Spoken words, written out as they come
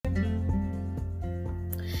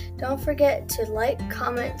Don't forget to like,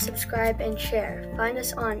 comment, subscribe, and share. Find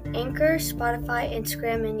us on Anchor, Spotify,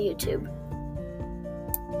 Instagram, and YouTube.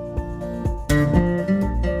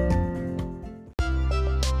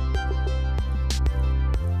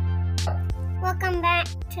 Welcome back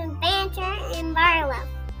to Banter and Barlow.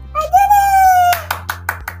 I did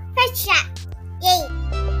it! First shot. Yay!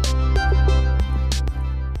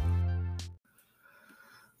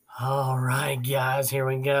 All right, guys, here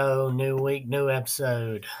we go. New week, new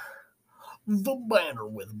episode. The Banter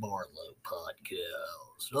with Barlow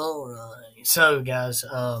podcast. All right. So, guys,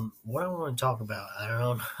 what I want to talk about,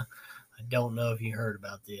 I don't know if you heard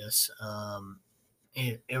about this.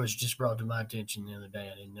 It was just brought to my attention the other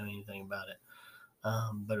day. I didn't know anything about it.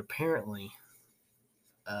 But apparently,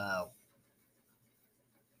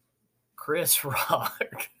 Chris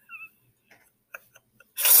Rock,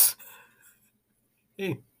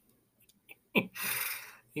 he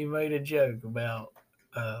made a joke about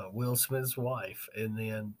Will Smith's wife, and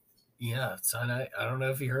then I don't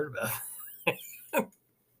know if you heard about it.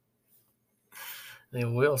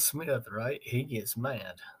 Then Will Smith, right? He gets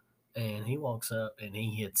mad, and he walks up and he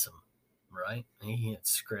hits him, right? He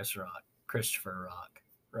hits Christopher Rock,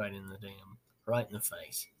 right in the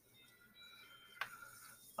face.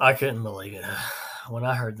 I couldn't believe it when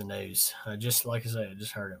I heard the news. I just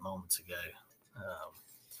heard it moments ago.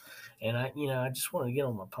 And I just wanted to get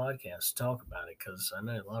on my podcast to talk about it because I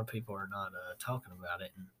know a lot of people are not talking about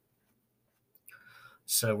it. And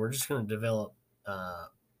so we're just going to develop. We're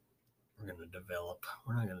not going to develop.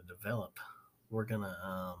 We're going to.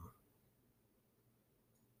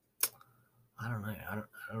 I don't know.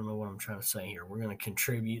 I don't know what I'm trying to say here. We're going to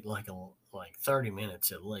contribute like 30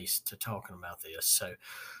 minutes at least to talking about this. So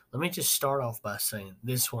let me just start off by saying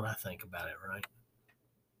this is what I think about it, right?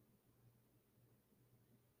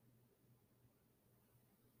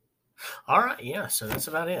 All right, yeah, so that's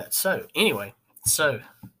about it. So anyway, I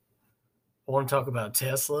want to talk about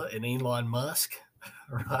Tesla and Elon Musk,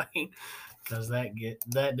 right? Because that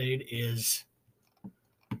dude is,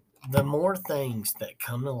 the more things that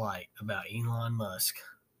come to light about Elon Musk,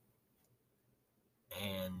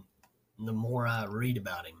 and the more I read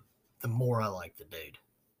about him, the more I like the dude.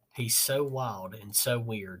 He's so wild and so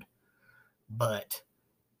weird, but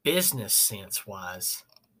business sense wise,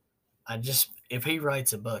 if he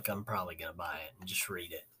writes a book, I'm probably going to buy it and just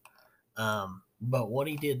read it. But what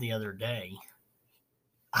he did the other day,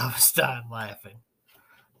 I was dying laughing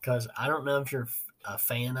because I don't know if you're a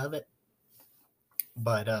fan of it,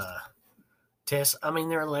 but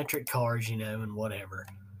they're electric cars, and whatever.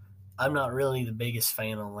 I'm not really the biggest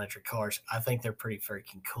fan of electric cars. I think they're pretty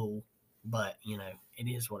freaking cool, but it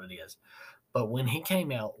is what it is. But when he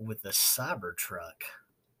came out with the Cybertruck,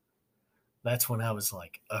 that's when I was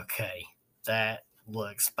like, okay, that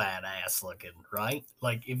looks badass looking, right?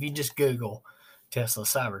 Like if you just Google Tesla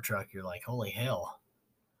Cybertruck, you're like, holy hell.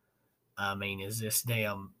 I mean, is this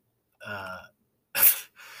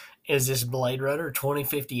is this Blade Runner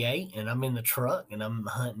 2058 and I'm in the truck and I'm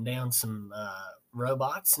hunting down some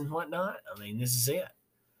robots and whatnot? I mean, this is it.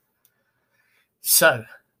 So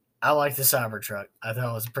I like the Cybertruck. I thought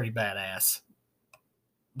it was pretty badass.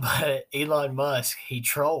 But Elon Musk, he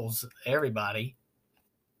trolls everybody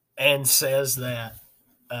and says that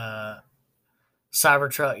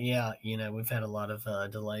Cybertruck, we've had a lot of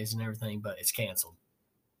delays and everything, but it's canceled.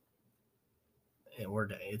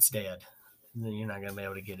 It's dead. You're not going to be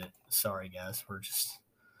able to get it. Sorry, guys. We're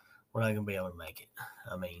not going to be able to make it.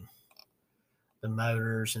 I mean, the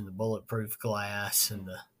motors and the bulletproof glass and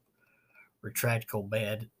the retractable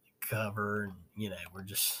bed cover, and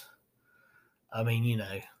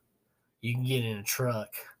you can get in a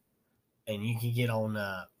truck and you can get on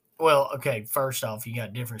first off, you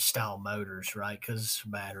got different style motors, right? Because it's a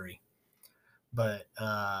battery. But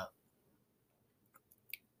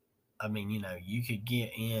you could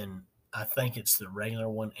get in, I think it's the regular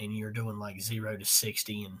one, and you're doing like 0 to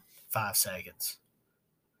 60 in 5 seconds.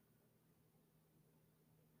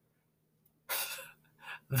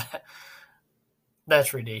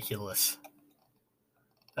 That's ridiculous.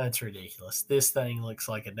 That's ridiculous. This thing looks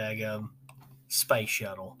like a daggum space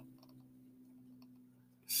shuttle.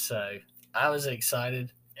 So I was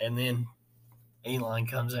excited, and then Elon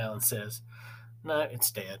comes out and says, no,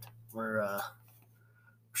 it's dead. We're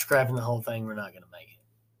scrapping the whole thing. We're not going to make it.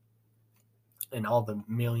 And all the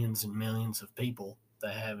millions and millions of people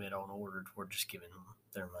that have it on order, we're just giving them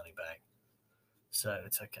their money back. So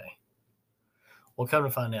it's okay. Well, come to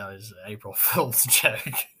find out, it's an April Fool's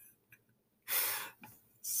joke.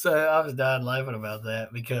 So I was dying laughing about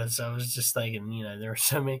that because I was just thinking, there are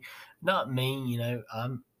so many, not me,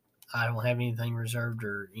 I don't have anything reserved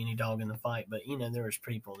or any dog in the fight, but there was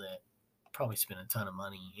people that probably spent a ton of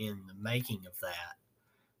money in the making of that,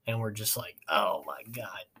 and we're just like, oh my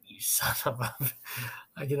god, you son of a,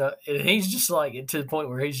 and he's just like to the point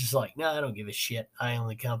where he's just like, no, I don't give a shit. I own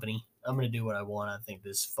the company. I'm gonna do what I want. I think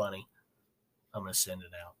this is funny. I'm gonna send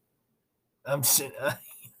it out.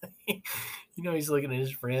 He's looking at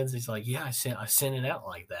his friends. He's like, yeah, I sent it out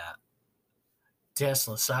like that.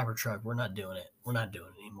 Tesla Cybertruck, we're not doing it. We're not doing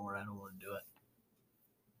it anymore. I don't want to do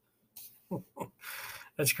it.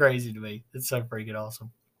 That's crazy to me. That's so freaking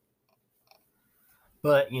awesome.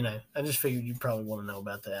 But, I just figured you'd probably want to know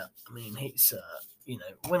about that. I mean, he's,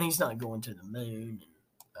 when he's not going to the moon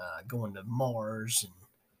and going to Mars,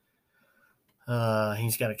 and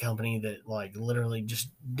he's got a company that, like, literally just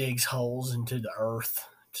digs holes into the earth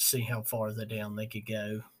to see how far down they could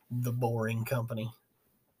go. The Boring Company.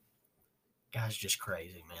 Guy's just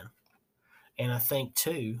crazy, man. And I think,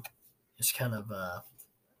 too, it's kind of,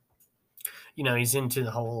 he's into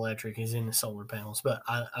the whole electric. He's into solar panels. But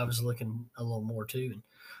I was looking a little more, too, and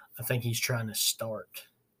I think he's trying to start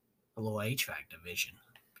a little HVAC division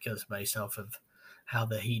because based off of how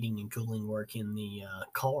the heating and cooling work in the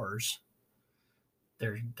cars,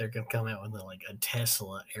 they're going to come out with, a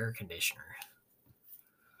Tesla air conditioner.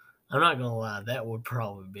 I'm not going to lie, that would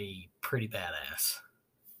probably be pretty badass.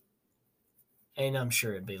 And I'm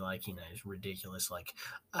sure it'd be it's ridiculous. Like,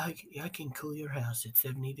 I can cool your house at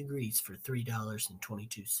 70 degrees for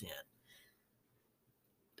 $3.22.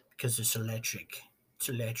 Because it's electric. It's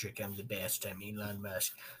electric. I'm the best. I'm Elon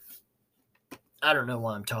Musk. I don't know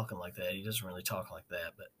why I'm talking like that. He doesn't really talk like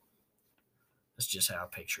that, but that's just how I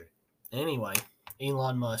picture it. Anyway,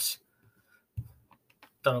 Elon Musk.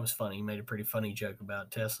 Thought it was funny. He made a pretty funny joke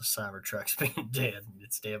about Tesla Cybertrucks being dead.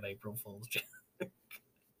 It's damn April Fool's joke.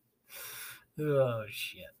 Oh,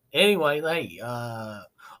 shit. Anyway, hey, right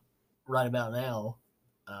about now,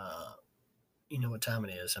 you know what time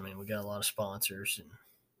it is. I mean, we got a lot of sponsors, and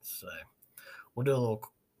so we'll do a little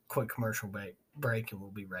quick commercial break, and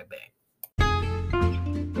we'll be right back.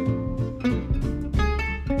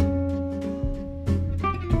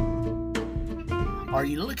 Are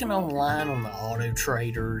you looking online on the Auto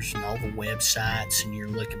Traders and all the websites, and you're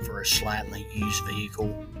looking for a slightly used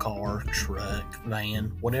vehicle, car, truck,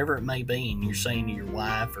 van, whatever it may be, and you're saying to your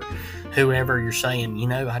wife or whoever, you're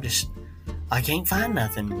saying, I can't find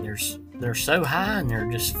nothing. They're so high and they're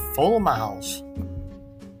just full of miles.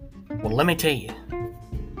 Well, let me tell you,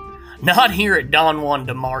 not here at Don Juan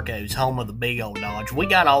DeMarco's, home of the big old Dodge. We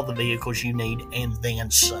got all the vehicles you need and then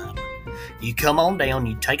some. You come on down,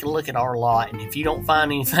 you take a look at our lot, and if you don't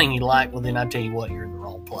find anything you like, well, then I tell you what, you're in the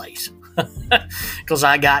wrong place. Because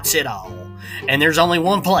I got it all. And there's only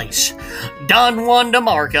one place. Don Juan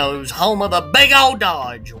DeMarco's, home of the big old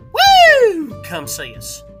Dodge. Woo! Come see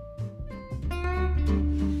us.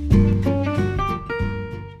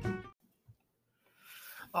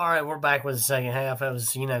 All right, we're back with the second half. That was,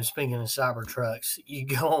 speaking of Cybertrucks, you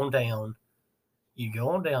go on down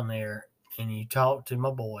there, and you talk to my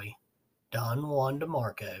boy, Don Juan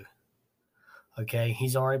DeMarco. Okay,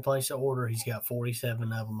 he's already placed an order. He's got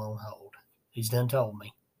 47 of them on hold. He's done told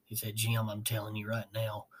me. He said, Jim, I'm telling you right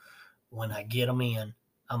now, when I get them in,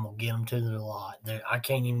 I'm going to get them to the lot. I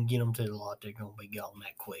can't even get them to the lot. They're going to be gone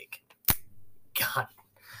that quick. God,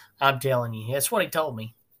 I'm telling you. That's what he told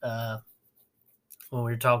me when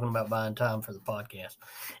we were talking about buying time for the podcast.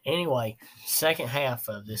 Anyway, second half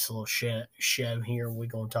of this little show here, we're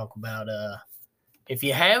going to talk about, if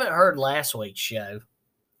you haven't heard last week's show,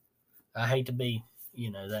 I hate to be,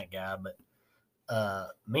 that guy, but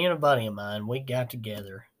me and a buddy of mine, we got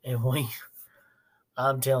together and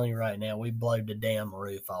I'm telling you right now, we blowed the damn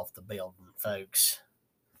roof off the building, folks.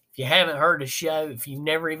 If you haven't heard the show, if you've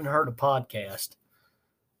never even heard a podcast,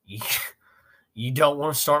 you don't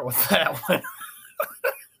want to start with that one.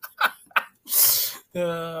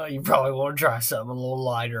 You probably want to try something a little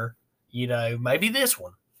lighter, maybe this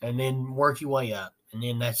one, and then work your way up. And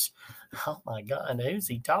then that's, oh my God, who's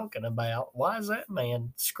he talking about? Why is that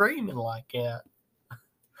man screaming like that?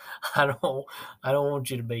 I don't want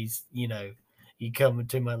you to be, you come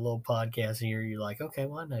into my little podcast here, you're like, okay,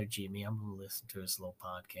 well, I know Jimmy. I'm going to listen to his little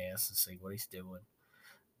podcast and see what he's doing.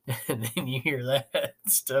 And then you hear that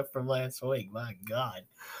stuff from last week. My God.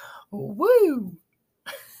 Woo!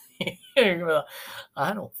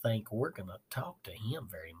 I don't think we're going to talk to him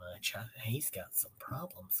very much. He's got some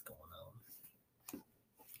problems going on.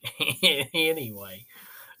 Anyway,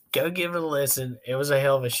 go give it a listen. It was a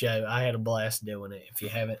hell of a show. I had a blast doing it. If you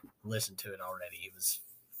haven't listened to it already, it was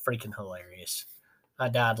freaking hilarious. I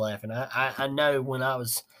died laughing. I know when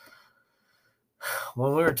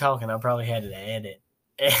we were talking, I probably had to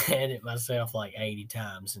edit myself like 80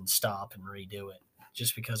 times and stop and redo it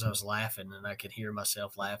just because I was laughing and I could hear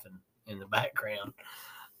myself laughing in the background.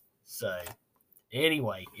 So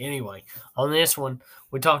anyway, on this one,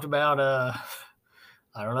 we talked about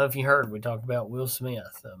I don't know if you heard, we talked about Will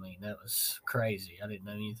Smith. I mean, that was crazy. I didn't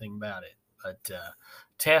know anything about it. But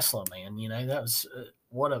Tesla, man, that was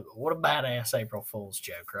what a badass April Fool's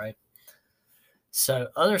joke, right? So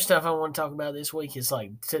other stuff I want to talk about this week is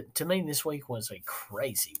like to me this week was a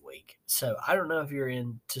crazy week. So I don't know if you're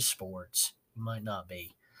into sports. You might not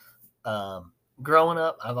be. Growing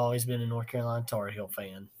up, I've always been a North Carolina Tar Heel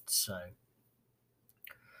fan. So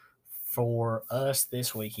for us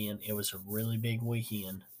this weekend, it was a really big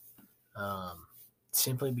weekend.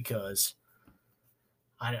 Simply because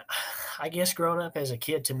I guess growing up as a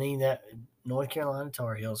kid, to me, that North Carolina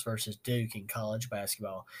Tar Heels versus Duke in college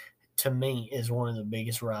basketball, to me, is one of the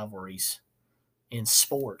biggest rivalries in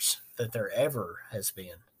sports that there ever has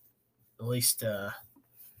been. At least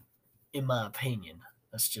in my opinion.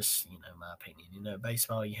 That's just, my opinion.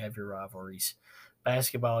 Baseball, you have your rivalries.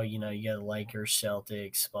 Basketball, you got the Lakers,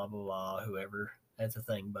 Celtics, blah, blah, blah, whoever. That's the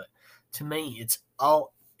thing. But to me, it's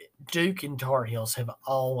all Duke and Tar Heels have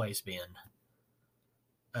always been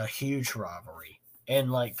a huge rivalry.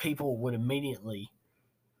 And, like, people would immediately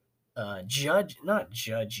not judge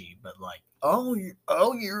you, but like, you're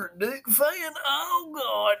a Duke fan? Oh,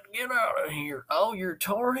 God, get out of here. Oh, you're a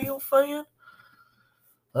Tar Heel fan?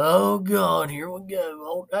 Oh, God, here we go.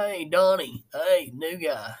 Oh, hey, Donnie. Hey, new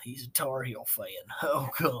guy. He's a Tar Heel fan. Oh,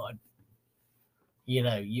 God.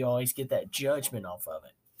 You always get that judgment off of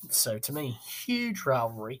it. So, to me, huge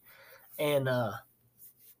rivalry. And, I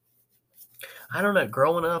don't know,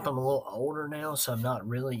 growing up, I'm a little older now, so I'm not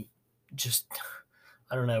really just,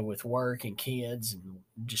 I don't know, with work and kids and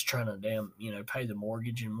just trying to pay the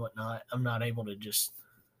mortgage and whatnot, I'm not able to just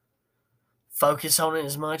focus on it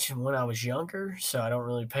as much as when I was younger, so I don't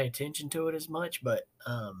really pay attention to it as much, but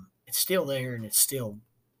it's still there and it's still,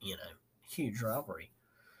 huge rivalry.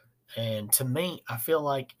 And to me, I feel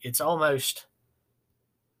like it's almost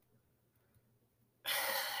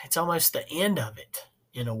the end of it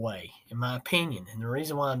in a way, in my opinion. And the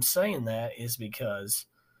reason why I'm saying that is because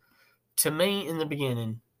to me, in the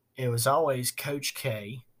beginning, it was always Coach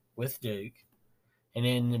K with Duke, and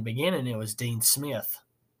in the beginning, it was Dean Smith.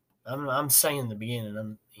 I'm saying the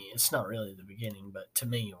beginning. It's not really the beginning, but to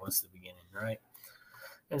me, it was the beginning, right?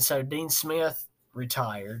 And so Dean Smith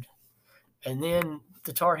retired, and then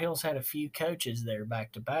the Tar Heels had a few coaches there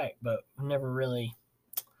back to back, but nothing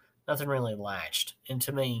really latched. And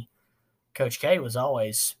to me, Coach K was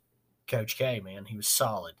always Coach K, man. He was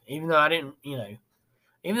solid. Even though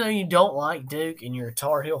even though you don't like Duke and you're a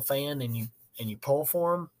Tar Heel fan and you pull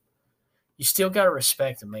for him, you still got to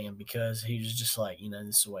respect the man because he was just like,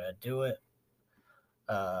 this is the way I do it.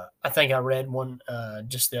 I think I read one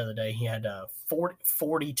just the other day. He had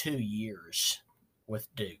 42 years with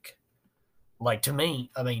Duke. Like, to me,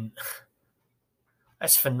 I mean,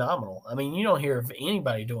 that's phenomenal. I mean, you don't hear of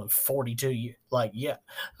anybody doing 42 years. Like, yeah,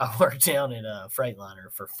 I worked down at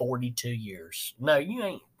Freightliner for 42 years. No,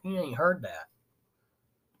 you ain't heard that.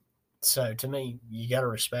 So to me, you got to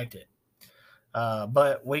respect it.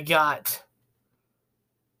 But we got,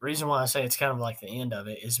 reason why I say it's kind of like the end of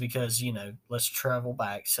it is because, let's travel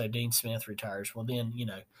back. So Dean Smith retires. Well, then,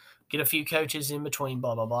 get a few coaches in between,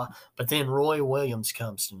 blah, blah, blah. But then Roy Williams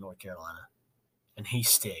comes to North Carolina and he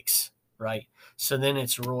sticks, right? So then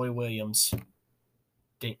it's Roy Williams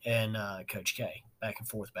and Coach K, back and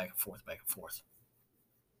forth, back and forth, back and forth.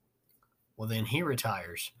 Well, then he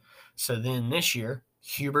retires. So then this year,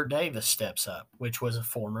 Hubert Davis steps up, which was a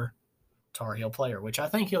former Tar Heel player, which I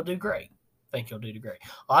think he'll do great.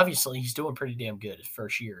 Obviously, he's doing pretty damn good his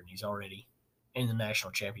first year, and he's already in the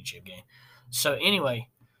national championship game. So anyway,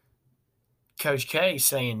 Coach K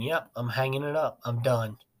saying, yep, I'm hanging it up. I'm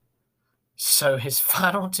done. So his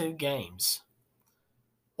final two games,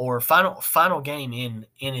 or final game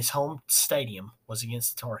in his home stadium was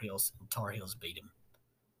against the Tar Heels, and Tar Heels beat him.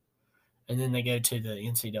 And then they go to the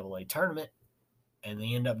NCAA tournament, and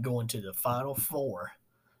they end up going to the Final Four.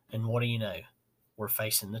 And what do you know? We're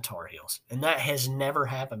facing the Tar Heels. And that has never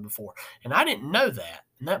happened before. And I didn't know that,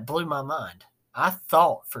 and that blew my mind. I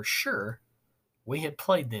thought for sure we had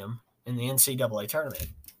played them in the NCAA tournament.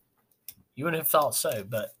 You wouldn't have thought so,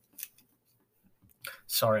 but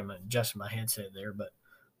sorry, I'm adjusting my headset there, but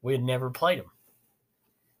we had never played them.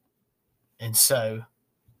 And so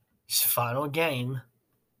his final game,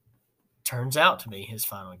 turns out to be his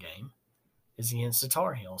final game, is against the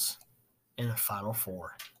Tar Heels in the Final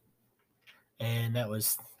Four. And that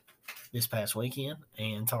was this past weekend,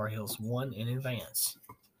 and Tar Heels won in advance.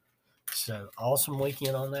 So awesome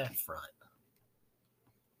weekend on that front.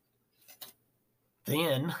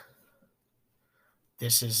 Then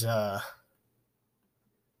this is all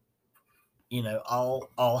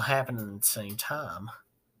happening at the same time.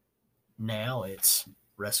 Now it's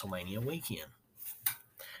WrestleMania weekend.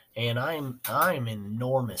 And I'm an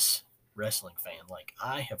enormous wrestling fan. Like,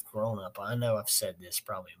 I have grown up. I know I've said this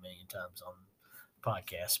probably a million times on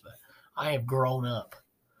podcasts, but I have grown up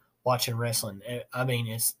watching wrestling. I mean,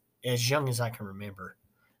 it's as young as I can remember.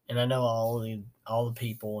 And I know all the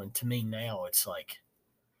people, and to me now it's like,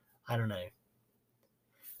 I don't know.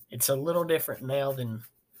 It's a little different now than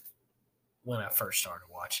when I first started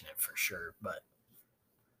watching it, for sure. But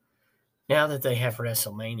now that they have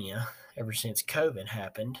WrestleMania, ever since COVID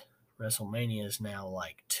happened, WrestleMania is now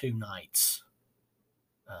like 2 nights,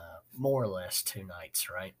 more or less 2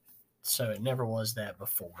 nights, right? So it never was that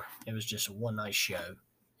before. It was just a one-night show,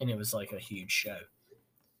 and it was like a huge show.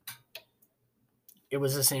 It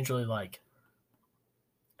was essentially like,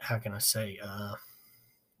 how can I say,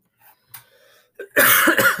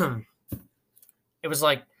 it was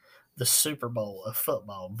like the Super Bowl of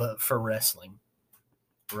football, but for wrestling,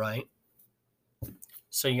 right?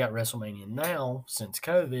 So you got WrestleMania now. Since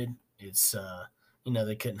COVID, it's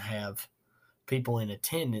they couldn't have people in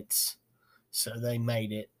attendance, so they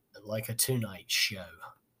made it like a 2-night show.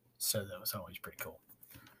 So that was always pretty cool.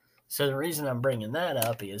 So the reason I'm bringing that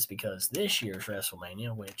up is because this year's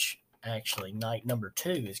WrestleMania, which actually night number 2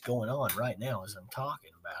 is going on right now as I'm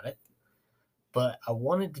talking about it, but I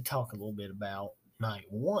wanted to talk a little bit about night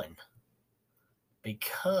 1,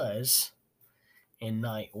 because in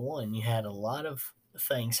night 1 you had a lot of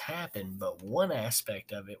things happen, but one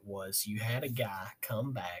aspect of it was you had a guy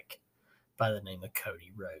come back by the name of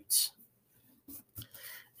Cody Rhodes.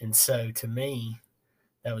 And so to me,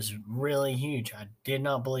 that was really huge. I did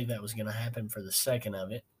not believe that was going to happen for the second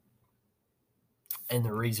of it. And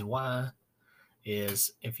the reason why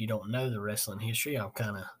is, if you don't know the wrestling history, I'll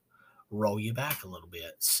kind of roll you back a little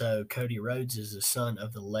bit. So Cody Rhodes is the son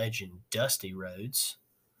of the legend Dusty Rhodes,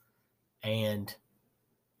 and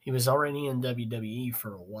he was already in WWE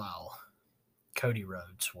for a while. Cody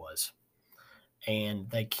Rhodes was. And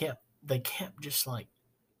they kept just like,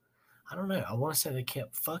 I don't know, I want to say they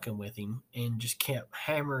kept fucking with him and just kept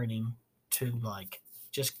hammering him to like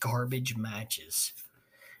just garbage matches.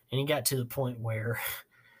 And he got to the point where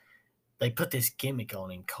they put this gimmick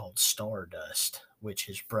on him called Stardust, which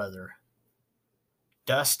his brother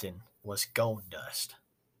Dustin was Goldust.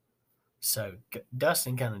 So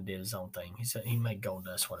Dustin kind of did his own thing. He said he made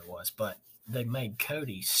Goldust what it was, but they made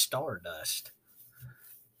Cody Stardust.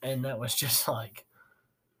 And that was just like,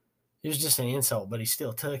 it was just an insult, but he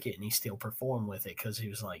still took it and he still performed with it, because he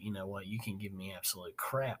was like, you know what, you can give me absolute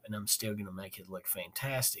crap and I'm still going to make it look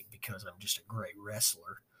fantastic because I'm just a great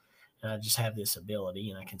wrestler. And I just have this ability,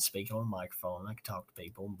 and I can speak on a microphone, and I can talk to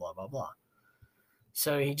people, and blah, blah, blah.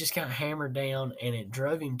 So he just got hammered down, and it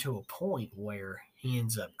drove him to a point where he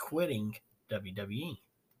ends up quitting WWE.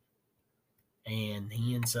 And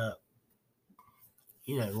he ends up,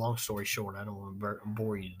 long story short, I don't want to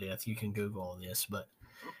bore you to death. You can Google all this, but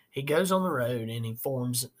he goes on the road and he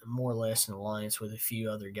forms more or less an alliance with a few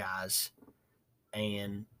other guys,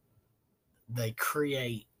 and they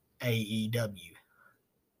create AEW.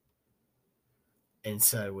 And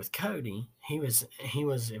so with Cody, he was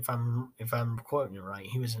if I'm quoting it right,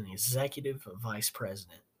 he was an executive vice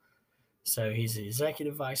president. So he's the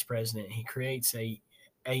executive vice president. He creates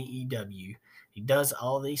AEW. He does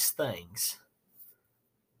all these things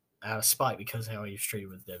out of spite because of how he was treated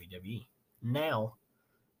with WWE. Now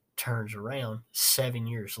turns around 7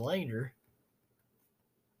 years later,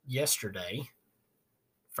 yesterday,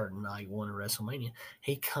 for night 1 of WrestleMania,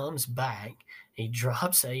 he comes back, he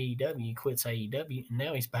drops AEW, quits AEW, and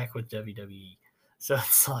now he's back with WWE. So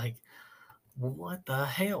it's like, what the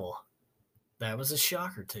hell? That was a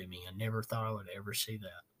shocker to me. I never thought I would ever see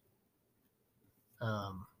that.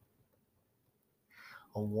 On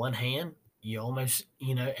one hand, you almost,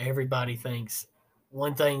 everybody thinks,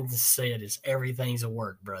 one thing said is everything's a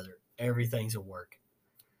work, brother. Everything's a work.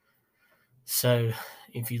 So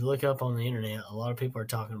if you look up on the internet, a lot of people are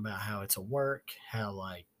talking about how it's a work, how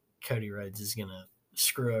like Cody Rhodes is going to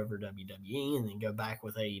screw over WWE and then go back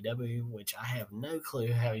with AEW, which I have no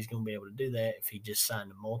clue how he's going to be able to do that if he just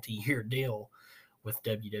signed a multi-year deal with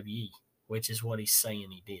WWE, which is what he's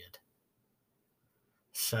saying he did.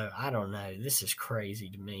 So I don't know. This is crazy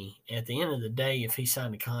to me. At the end of the day, if he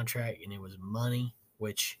signed a contract and it was money,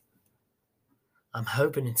 which I'm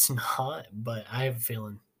hoping it's not, but I have a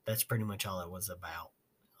feeling that's pretty much all it was about.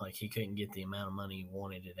 Like, he couldn't get the amount of money he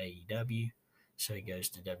wanted at AEW, so he goes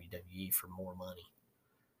to WWE for more money,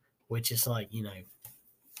 which is like,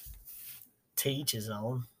 to each his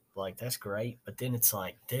own. Like, that's great. But then it's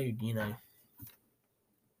like, dude,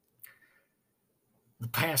 the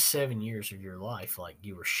past 7 years of your life, like,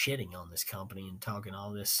 you were shitting on this company and talking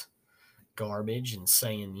all this garbage and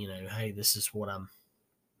saying, hey, this is what I'm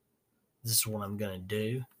gonna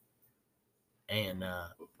do, and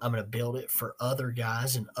I'm gonna build it for other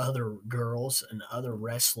guys and other girls and other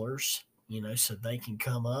wrestlers, so they can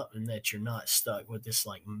come up, and that you're not stuck with this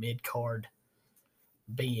like mid-card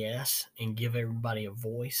BS, and give everybody a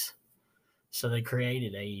voice. So they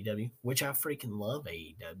created AEW, which I freaking love.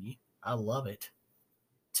 AEW, I love it.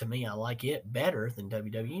 To me, I like it better than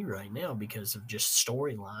WWE right now because of just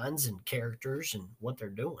storylines and characters and what they're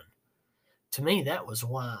doing. To me, that was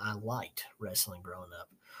why I liked wrestling growing up,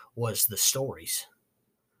 was the stories.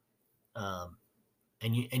 And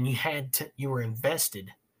you were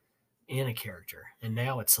invested in a character, and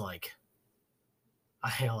now it's like,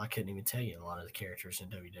 hell, I couldn't even tell you a lot of the characters in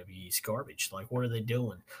WWE's garbage. Like, what are they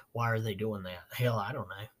doing? Why are they doing that? Hell, I don't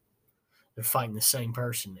know. They're fighting the same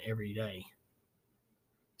person every day.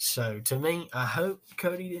 So to me, I hope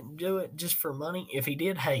Cody didn't do it just for money. If he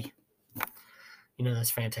did, hey,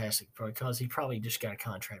 that's fantastic, because he probably just got a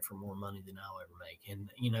contract for more money than I'll ever make.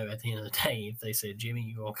 And, at the end of the day, if they said, Jimmy,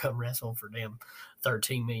 you going to come wrestle for damn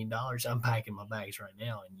 $13 million, I'm packing my bags right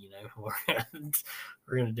now. And,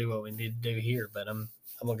 we're going to do what we need to do here. But I'm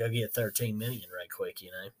going to go get $13 million right quick,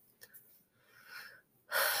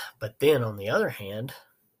 But then on the other hand,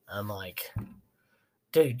 I'm like,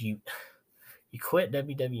 dude, you quit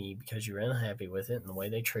WWE because you were unhappy with it and the way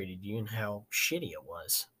they treated you and how shitty it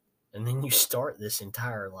was. And then you start this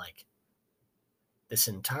entire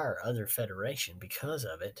other federation because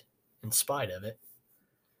of it, in spite of it.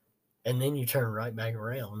 And then you turn right back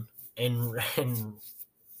around and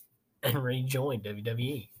rejoin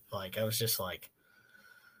WWE. Like, I was just like,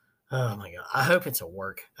 oh my God. I hope it's a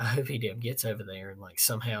work. I hope he gets over there and like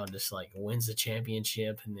somehow just like wins the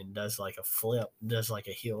championship and then does like a flip, does like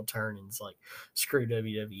a heel turn, and it's like, screw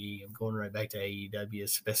WWE, I'm going right back to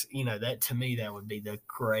AEW. That, to me, that would be the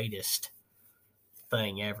greatest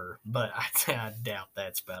thing ever. But I doubt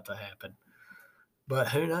that's about to happen. But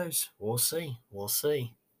who knows? We'll see.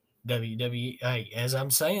 WWE, hey, as I'm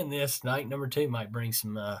saying this, night number 2 might bring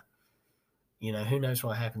some, who knows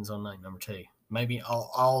what happens on night number 2. Maybe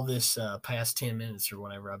all this past 10 minutes or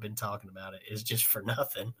whatever I've been talking about it is just for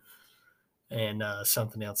nothing, and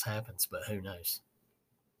something else happens, but who knows.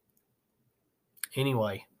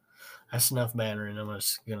 Anyway, that's enough bantering. I'm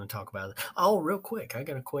just going to talk about it. Oh, real quick. I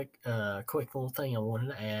got a quick little thing I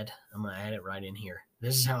wanted to add. I'm going to add it right in here.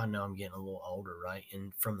 This is how I know I'm getting a little older, right?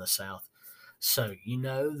 And from the South. So,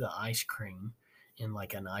 the ice cream in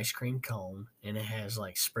like an ice cream cone, and it has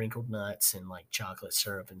like sprinkled nuts and like chocolate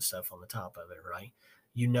syrup and stuff on the top of it, right?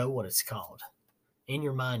 You know what it's called. In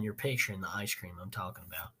your mind, you're picturing the ice cream I'm talking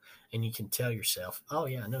about. And you can tell yourself, oh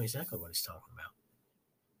yeah, I know exactly what he's talking about.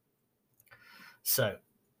 So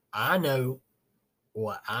I know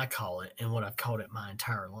what I call it and what I've called it my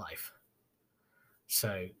entire life.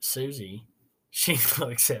 So Susie, she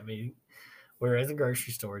looks at me. We're at the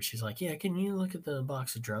grocery store, and she's like, yeah, can you look at the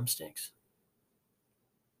box of drumsticks?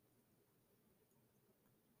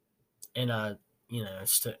 And I,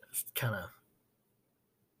 kind of,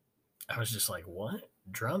 I was just like, what?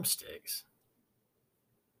 Drumsticks?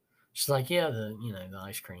 She's like, yeah, the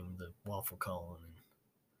ice cream, the waffle cone, and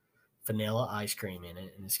vanilla ice cream in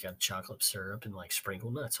it, and it's got chocolate syrup and like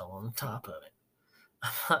sprinkled nuts all on the top of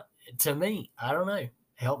it. To me, I don't know.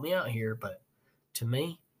 Help me out here, but to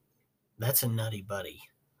me, that's a Nutty Buddy.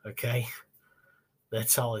 Okay,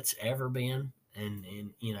 that's all it's ever been, and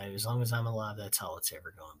as long as I'm alive, that's all it's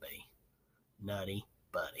ever going to be. Nutty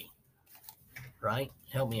Buddy. Right?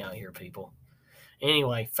 Help me out here, people.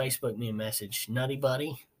 Anyway, Facebook me a message. Nutty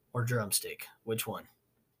Buddy or drumstick? Which one?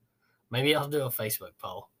 Maybe I'll do a Facebook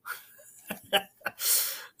poll.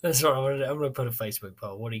 That's what I'm going to do. I'm going to put a Facebook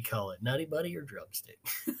poll. What do you call it? Nutty Buddy or drumstick?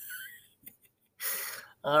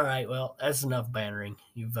 All right. Well, that's enough bantering.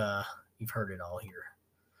 You've heard it all here.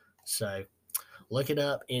 So look it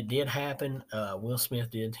up. It did happen. Will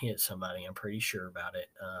Smith did hit somebody. I'm pretty sure about it.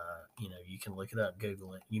 You can look it up,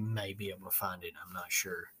 Google it. You may be able to find it. I'm not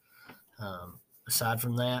sure. Aside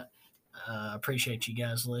from that, I appreciate you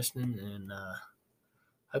guys listening, and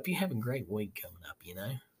hope you have a great week coming up,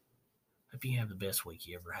 Hope you have the best week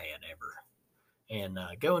you ever had, ever. And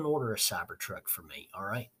go and order a Cybertruck for me, all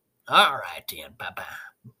right? All right, then. Bye-bye.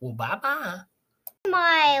 Well, bye-bye.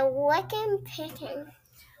 My licking picking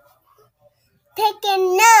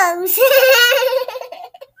nose.